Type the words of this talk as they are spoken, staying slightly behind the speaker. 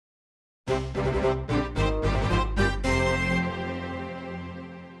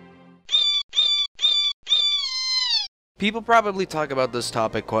People probably talk about this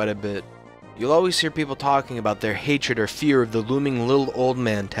topic quite a bit. You'll always hear people talking about their hatred or fear of the looming Lil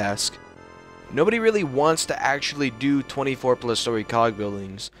Oldman task. Nobody really wants to actually do 24+ story cog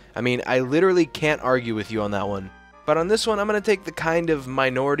buildings. I mean, I literally can't argue with you on that one. But on this one, I'm going to take the kind of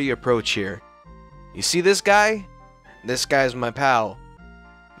minority approach here. You see this guy? This guy's my pal.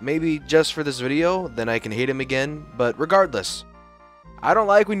 Maybe just for this video, then I can hate him again, but regardless. I don't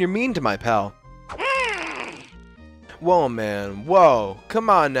like when you're mean to my pal. Whoa, man, whoa, come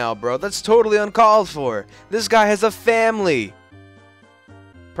on now, bro, that's totally uncalled for. This guy has a family.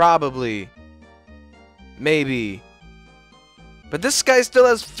 Probably. Maybe. But this guy still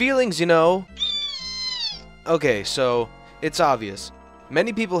has feelings, you know. Okay, so, it's obvious.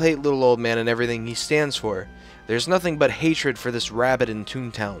 Many people hate Lil Oldman and everything he stands for. There's nothing but hatred for this rabbit in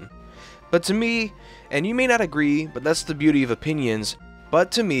Toontown. But to me, and you may not agree, but that's the beauty of opinions,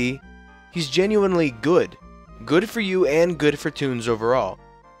 but to me, he's genuinely good. Good for you and good for Toons overall.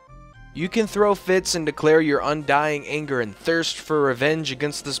 You can throw fits and declare your undying anger and thirst for revenge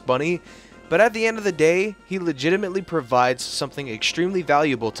against this bunny, but at the end of the day, he legitimately provides something extremely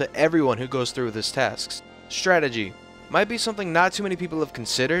valuable to everyone who goes through his tasks. Strategy. Might be something not too many people have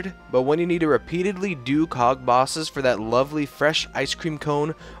considered, but when you need to repeatedly do cog bosses for that lovely fresh ice cream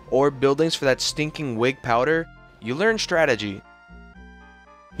cone or buildings for that stinking wig powder, you learn strategy.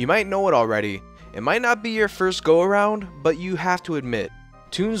 You might know it already. It might not be your first go around, but you have to admit,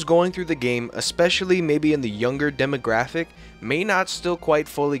 Toons going through the game, especially maybe in the younger demographic, may not still quite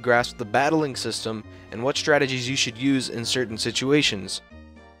fully grasp the battling system and what strategies you should use in certain situations.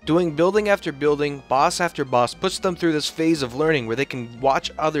 Doing building after building, boss after boss puts them through this phase of learning where they can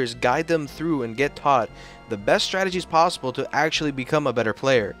watch others guide them through and get taught the best strategies possible to actually become a better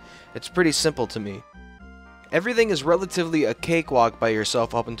player. It's pretty simple to me. Everything is relatively a cakewalk by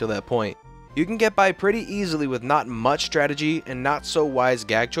yourself up until that point. You can get by pretty easily with not much strategy and not so wise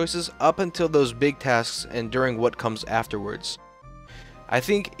gag choices up until those big tasks and during what comes afterwards. I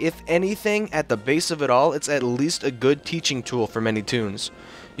think if anything, at the base of it all, it's at least a good teaching tool for many Toons.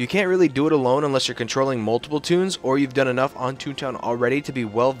 You can't really do it alone unless you're controlling multiple Toons or you've done enough on Toontown already to be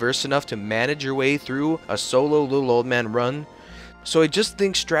well versed enough to manage your way through a solo Lil Oldman run. So I just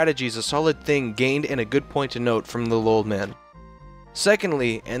think strategy is a solid thing gained and a good point to note from Lil Oldman.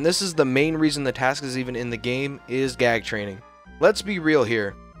 Secondly, and this is the main reason the task is even in the game, is gag training. Let's be real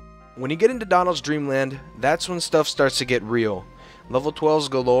here. When you get into Donald's Dreamland, that's when stuff starts to get real. Level 12s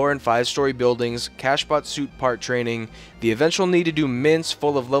galore and 5-story buildings, Cashbot suit part training, the eventual need to do mints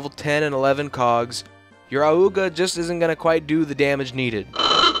full of level 10 and 11 cogs. Your Auga just isn't gonna quite do the damage needed.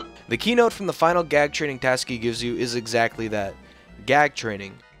 The keynote from the final gag training task he gives you is exactly that. Gag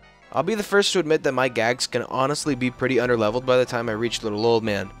training. I'll be the first to admit that my gags can honestly be pretty underleveled by the time I reach Lil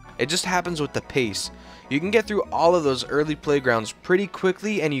Oldman. It just happens with the pace. You can get through all of those early playgrounds pretty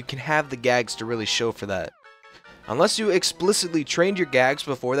quickly and you can have the gags to really show for that. Unless you explicitly trained your gags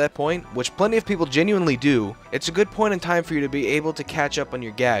before that point, which plenty of people genuinely do, it's a good point in time for you to be able to catch up on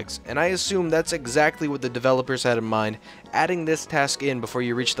your gags, and I assume that's exactly what the developers had in mind, adding this task in before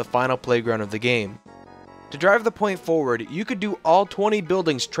you reach the final playground of the game. To drive the point forward, you could do all 20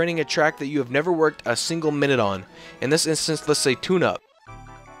 buildings training a track that you have never worked a single minute on. In this instance, let's say tune-up.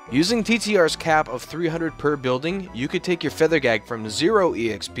 Using TTR's cap of 300 per building, you could take your feather gag from 0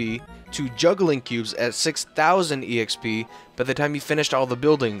 EXP to juggling cubes at 6000 EXP by the time you finished all the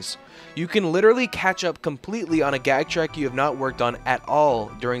buildings. You can literally catch up completely on a gag track you have not worked on at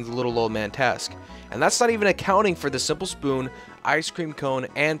all during the Lil Oldman task. And that's not even accounting for the simple spoon, ice cream cone,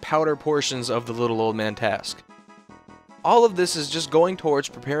 and powder portions of the Lil Oldman task. All of this is just going towards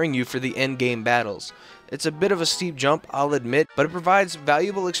preparing you for the endgame battles. It's a bit of a steep jump, I'll admit, but it provides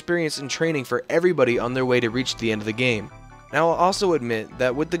valuable experience and training for everybody on their way to reach the end of the game. Now I'll also admit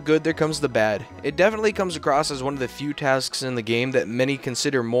that with the good there comes the bad. It definitely comes across as one of the few tasks in the game that many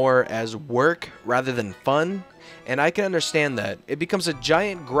consider more as work rather than fun, and I can understand that. It becomes a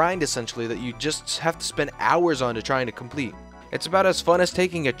giant grind essentially that you just have to spend hours on to trying to complete. It's about as fun as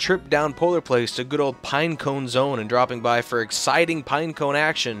taking a trip down Polar Place to good old Pinecone Zone and dropping by for exciting pinecone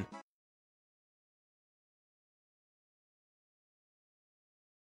action.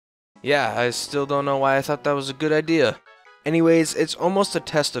 Yeah, I still don't know why I thought that was a good idea. Anyways, it's almost a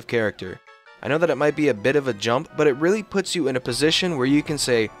test of character. I know that it might be a bit of a jump, but it really puts you in a position where you can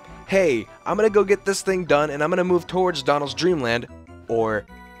say, hey, I'm gonna go get this thing done and I'm gonna move towards Donald's Dreamland, or,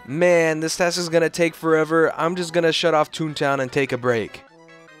 man, this task is gonna take forever, I'm just gonna shut off Toontown and take a break.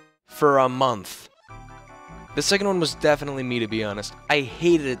 For a month. The second one was definitely me, to be honest. I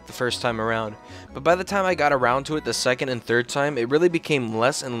hated it the first time around, but by the time I got around to it the second and third time, it really became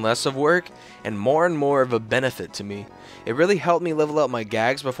less and less of work and more of a benefit to me. It really helped me level out my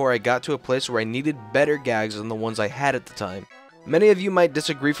gags before I got to a place where I needed better gags than the ones I had at the time. Many of you might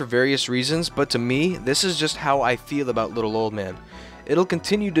disagree for various reasons, but to me, this is just how I feel about Lil Oldman. It'll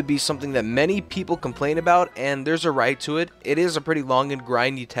continue to be something that many people complain about, and there's a right to it. It is a pretty long and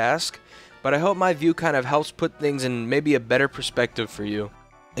grindy task, but I hope my view kind of helps put things in maybe a better perspective for you.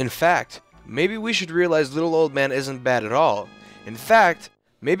 In fact, maybe we should realize Lil Oldman isn't bad at all. In fact,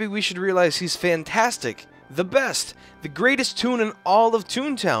 maybe we should realize he's fantastic, the best, the greatest toon in all of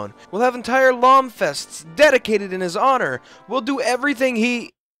Toontown. We'll have entire LOM fests dedicated in his honor. We'll do everything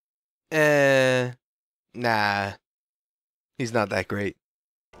he... Nah. He's not that great.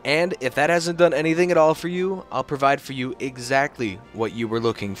 And if that hasn't done anything at all for you, I'll provide for you exactly what you were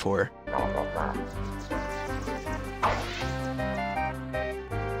looking for.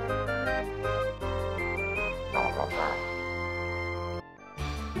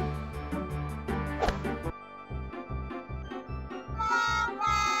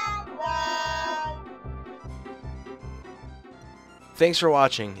 Thanks for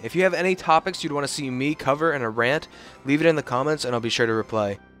watching. If you have any topics you'd want to see me cover in a rant, leave it in the comments and I'll be sure to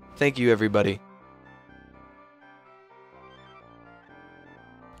reply. Thank you, everybody.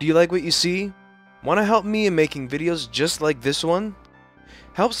 Do you like what you see? Want to help me in making videos just like this one?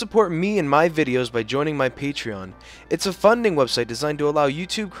 Help support me and my videos by joining my Patreon. It's a funding website designed to allow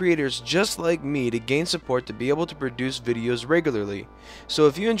YouTube creators just like me to gain support to be able to produce videos regularly. So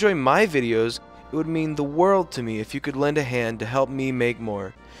if you enjoy my videos, it would mean the world to me if you could lend a hand to help me make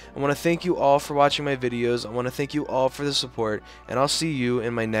more. I want to thank you all for watching my videos, I want to thank you all for the support, and I'll see you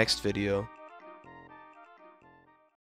in my next video.